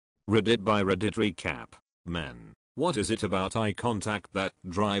Reddit by Reddit recap. Men, what is it about eye contact that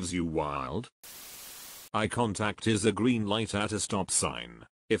drives you wild? Eye contact is a green light at a stop sign.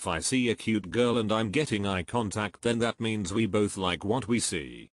 If I see a cute girl and I'm getting eye contact, then that means we both like what we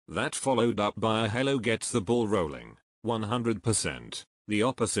see. That followed up by a hello gets the ball rolling. 100%. The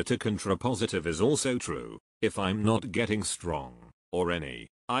opposite, a contrapositive, is also true. If I'm not getting strong, or any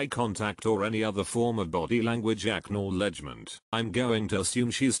eye contact or any other form of body language acknowledgement, I'm going to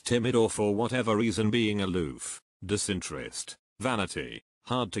assume she's timid or for whatever reason being aloof, disinterest, vanity,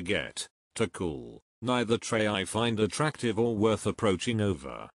 hard to get, to cool, neither trait I find attractive or worth approaching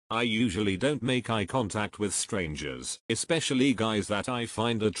over. I usually don't make eye contact with strangers, especially guys that I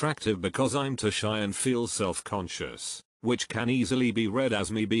find attractive, because I'm too shy and feel self-conscious, which can easily be read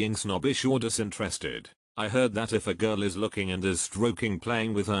as me being snobbish or disinterested. I heard that if a girl is looking and is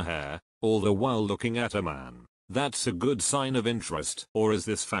playing with her hair, all the while looking at a man, that's a good sign of interest. Or is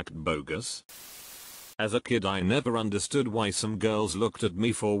this fact bogus? As a kid, I never understood why some girls looked at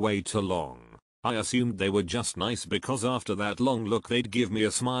me for way too long. I assumed they were just nice because after that long look they'd give me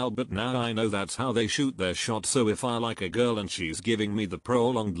a smile, but now I know that's how they shoot their shot. So if I like a girl and she's giving me the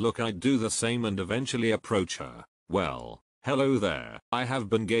prolonged look, I'd do the same and eventually approach her. Well, hello there. I have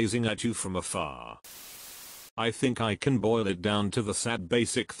been gazing at you from afar. I think I can boil it down to the sad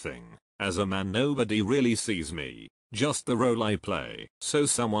basic thing. As a man, nobody really sees me, just the role I play. So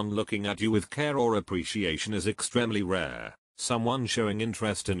someone looking at you with care or appreciation is extremely rare. Someone showing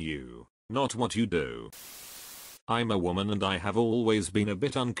interest in you, not what you do. I'm a woman and I have always been a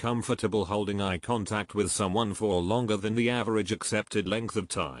bit uncomfortable holding eye contact with someone for longer than the average accepted length of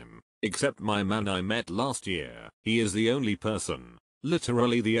time. Except my man I met last year. He is the only person,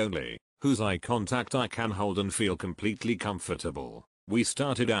 literally the only, whose eye contact I can hold and feel completely comfortable. We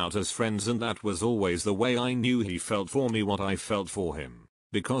started out as friends and that was always the way I knew he felt for me what I felt for him.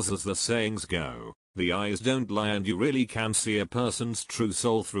 Because as the sayings go, the eyes don't lie and you really can see a person's true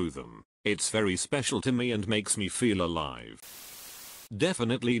soul through them. It's very special to me and makes me feel alive.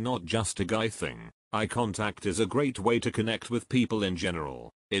 Definitely not just a guy thing. Eye contact is a great way to connect with people in general.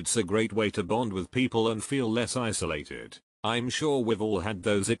 It's a great way to bond with people and feel less isolated. I'm sure we've all had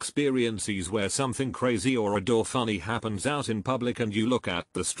those experiences where something crazy or funny happens out in public and you look at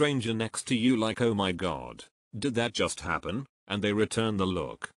the stranger next to you like, oh my god, did that just happen? And they return the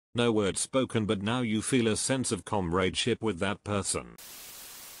look. No word spoken, but now you feel a sense of comradeship with that person.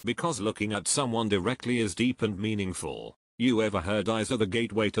 Because looking at someone directly is deep and meaningful. You ever heard eyes are the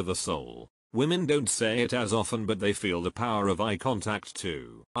gateway to the soul? Women don't say it as often, but they feel the power of eye contact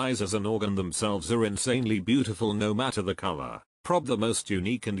too. Eyes as an organ themselves are insanely beautiful no matter the color. The most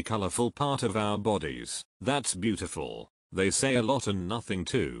unique and colorful part of our bodies. That's beautiful. They say a lot and nothing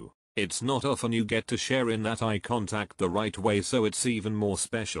too. It's not often you get to share in that eye contact the right way, so it's even more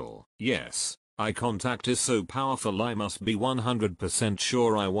special. Yes, eye contact is so powerful I must be 100%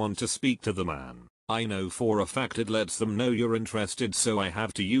 sure I want to speak to the man. I know for a fact it lets them know you're interested, so I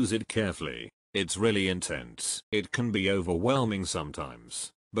have to use it carefully. It's really intense. It can be overwhelming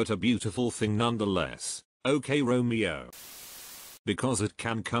sometimes, but a beautiful thing nonetheless. Okay, Romeo. Because it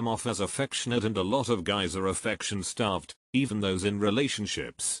can come off as affectionate and a lot of guys are affection starved, even those in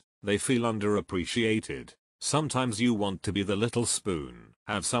relationships. They feel underappreciated. Sometimes you want to be the little spoon,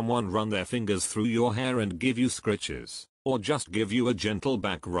 have someone run their fingers through your hair and give you scritches, or just give you a gentle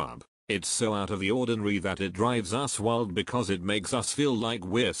back rub. It's so out of the ordinary that it drives us wild because it makes us feel like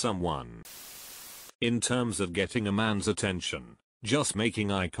we're someone. In terms of getting a man's attention, just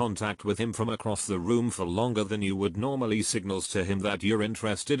making eye contact with him from across the room for longer than you would normally signals to him that you're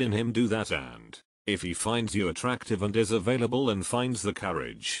interested in him. Do that, and if he finds you attractive and is available and finds the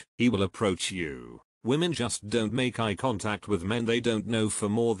courage, he will approach you. Women just don't make eye contact with men they don't know for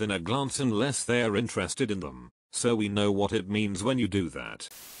more than a glance unless they're interested in them. So we know what it means when you do that.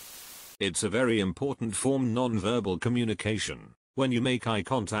 It's a very important form non-verbal communication. When you make eye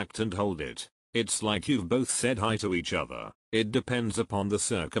contact and hold it, it's like you've both said hi to each other. It depends upon the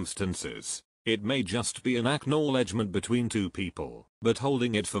circumstances. It may just be an acknowledgement between two people, but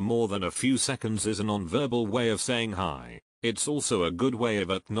holding it for more than a few seconds is a non-verbal way of saying hi. It's also a good way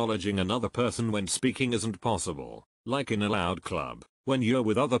of acknowledging another person when speaking isn't possible, like in a loud club, when you're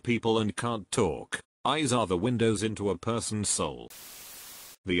with other people and can't talk. Eyes are the windows into a person's soul.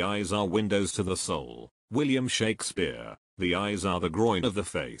 The eyes are windows to the soul. William Shakespeare. The eyes are the groin of the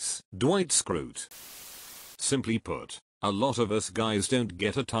face. Dwight Schrute. Simply put, a lot of us guys don't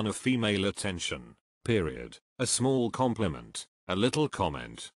get a ton of female attention. Period. A small compliment, a little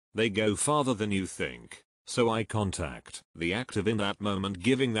comment, they go farther than you think. So eye contact, the act of in that moment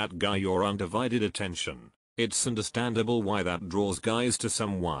giving that guy your undivided attention, It's understandable why that draws guys to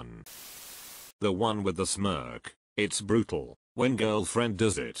someone. The one with the smirk. It's brutal. When girlfriend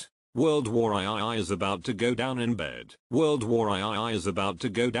does it. World War III is about to go down in bed. World War III is about to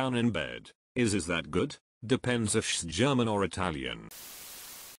go down in bed. Is that good? Depends if she's German or Italian.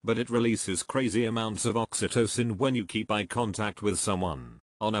 But it releases crazy amounts of oxytocin when you keep eye contact with someone.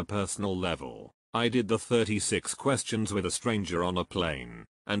 On a personal level, I did the 36 questions with a stranger on a plane,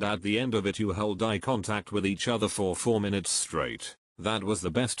 and at the end of it you hold eye contact with each other for 4 minutes straight. That was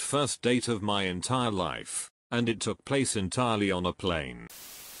the best first date of my entire life, and it took place entirely on a plane.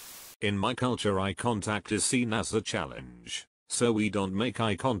 In my culture, eye contact is seen as a challenge, so we don't make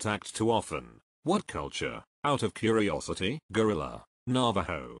eye contact too often. What culture? Out of curiosity? Gorilla.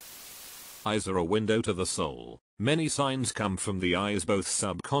 Navajo. Eyes are a window to the soul. Many signs come from the eyes, both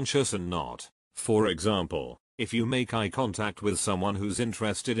subconscious and not. For example, if you make eye contact with someone who's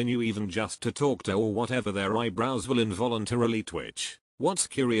interested in you even just to talk to or whatever, their eyebrows will involuntarily twitch. What's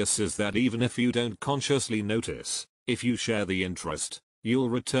curious is that even if you don't consciously notice, if you share the interest, you'll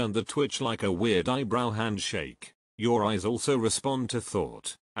return the twitch like a weird eyebrow handshake. Your eyes also respond to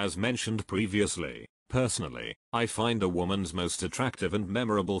thought, as mentioned previously. Personally, I find a woman's most attractive and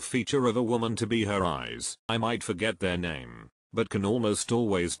memorable feature of a woman to be her eyes. I might forget their name, but can almost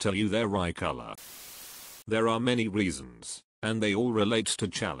always tell you their eye color. There are many reasons, and they all relate to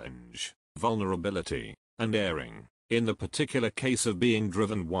challenge, vulnerability, and daring. In the particular case of being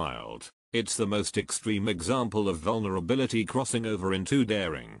driven wild, it's the most extreme example of vulnerability crossing over into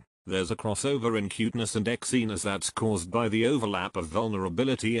daring. There's a crossover in cuteness and exiness that's caused by the overlap of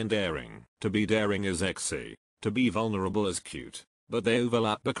vulnerability and daring. To be daring is exy, to be vulnerable is cute, but they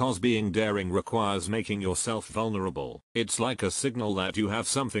overlap because being daring requires making yourself vulnerable. It's like a signal that you have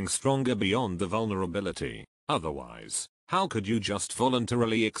something stronger beyond the vulnerability. Otherwise, how could you just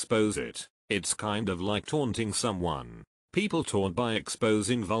voluntarily expose it? It's kind of like taunting someone. People taunt by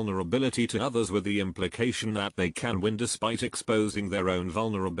exposing vulnerability to others with the implication that they can win despite exposing their own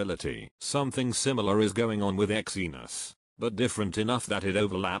vulnerability. Something similar is going on with exiness, but different enough that it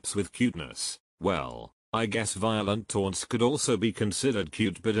overlaps with cuteness. Well, I guess violent taunts could also be considered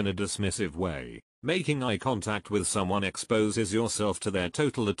cute, but in a dismissive way. Making eye contact with someone exposes yourself to their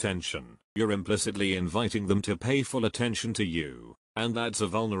total attention. You're implicitly inviting them to pay full attention to you. And that's a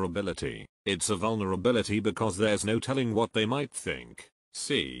vulnerability. It's a vulnerability because there's no telling what they might think,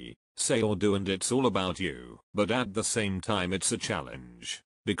 see, say or do, and it's all about you. But at the same time it's a challenge,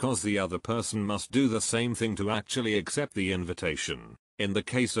 because the other person must do the same thing to actually accept the invitation. In the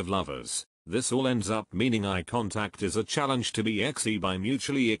case of lovers, this all ends up meaning eye contact is a challenge to be exy by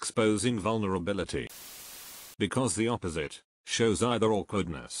mutually exposing vulnerability. Because the opposite shows either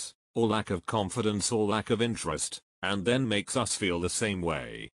awkwardness, or lack of confidence, or lack of interest, and then makes us feel the same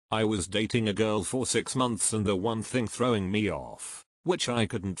way. I was dating a girl for 6 months, and the one thing throwing me off, which I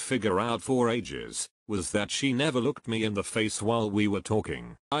couldn't figure out for ages, was that she never looked me in the face while we were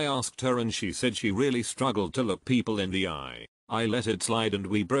talking. I asked her and she said she really struggled to look people in the eye. I let it slide and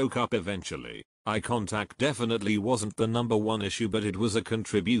we broke up eventually. Eye contact definitely wasn't the number one issue, but it was a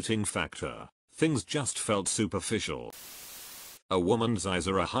contributing factor. Things just felt superficial. A woman's eyes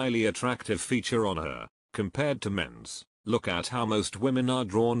are a highly attractive feature on her, compared to men's. Look at how most women are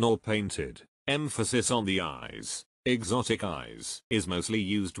drawn or painted. Emphasis on the eyes. Exotic eyes is mostly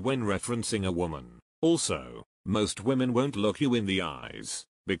used when referencing a woman. Also, most women won't look you in the eyes,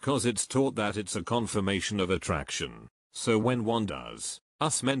 because it's taught that it's a confirmation of attraction. So when one does,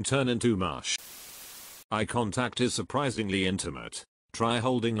 us men turn into mush. Eye contact is surprisingly intimate. Try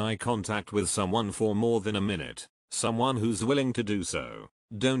holding eye contact with someone for more than a minute. Someone who's willing to do so.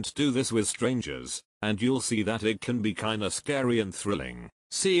 Don't do this with strangers, and you'll see that it can be kinda scary and thrilling.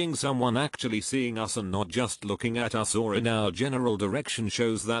 Seeing someone actually seeing us and not just looking at us or in our general direction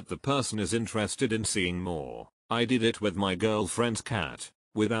shows that the person is interested in seeing more. I did it with my girlfriend's cat,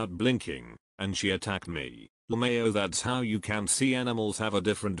 without blinking, and she attacked me. LMAO, that's how you can see animals have a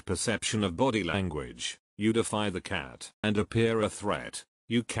different perception of body language. You defy the cat and appear a threat.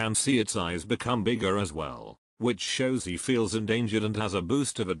 You can see its eyes become bigger as well, which shows he feels endangered and has a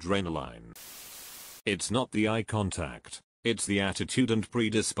boost of adrenaline. It's not the eye contact, it's the attitude and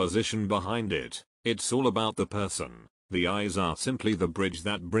predisposition behind it. It's all about the person. The eyes are simply the bridge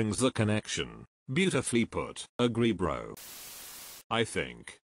that brings the connection. Beautifully put. Agree, bro. I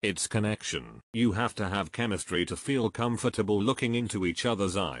think it's connection. You have to have chemistry to feel comfortable looking into each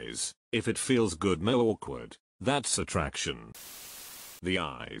other's eyes. If it feels good, no awkward, that's attraction. The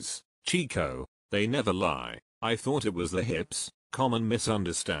eyes. Chico, they never lie. I thought it was the hips. Common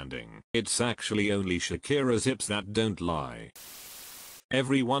misunderstanding. It's actually only Shakira's hips that don't lie.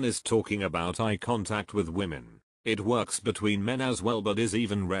 Everyone is talking about eye contact with women. It works between men as well but is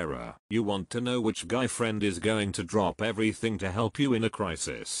even rarer. You want to know which guy friend is going to drop everything to help you in a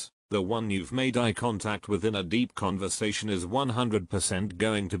crisis. The one you've made eye contact with in a deep conversation is 100%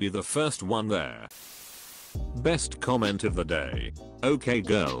 going to be the first one there. Best comment of the day. Okay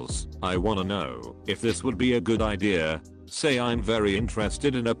girls, I wanna know if this would be a good idea. Say I'm very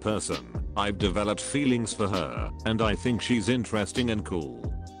interested in a person. I've developed feelings for her, and I think she's interesting and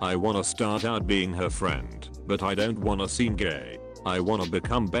cool. I wanna start out being her friend, but I don't wanna seem gay. I wanna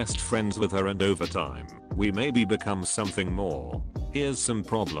become best friends with her and over time, we maybe become something more. Here's some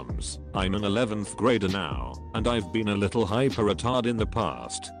problems. I'm an 11th grader now, and I've been a little hyper-retard in the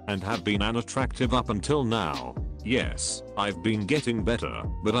past, and have been unattractive up until now. Yes, I've been getting better,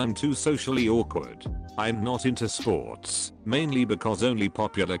 but I'm too socially awkward. I'm not into sports, mainly because only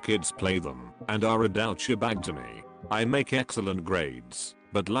popular kids play them, and are a douchebag to me. I make excellent grades,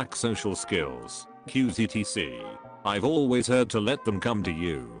 but lack social skills. QZTC. I've always heard to let them come to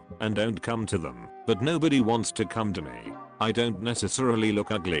you, and don't come to them, but nobody wants to come to me. I don't necessarily look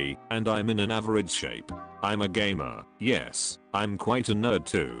ugly, and I'm in an average shape. I'm a gamer, yes, I'm quite a nerd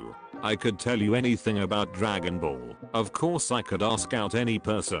too. I could tell you anything about Dragon Ball. Of course I could ask out any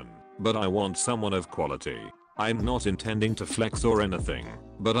person, but I want someone of quality. I'm not intending to flex or anything,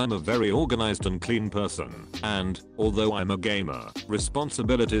 but I'm a very organized and clean person, and, although I'm a gamer,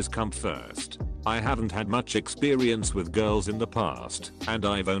 responsibilities come first. I haven't had much experience with girls in the past, and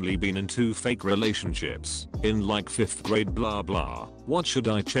I've only been in 2 fake relationships, in like 5th grade blah blah. What should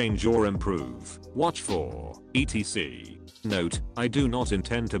I change or improve? Watch for, etc. Note, I do not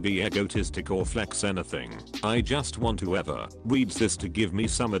intend to be egotistic or flex anything. I just want whoever reads this to give me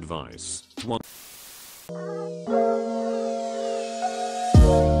some advice.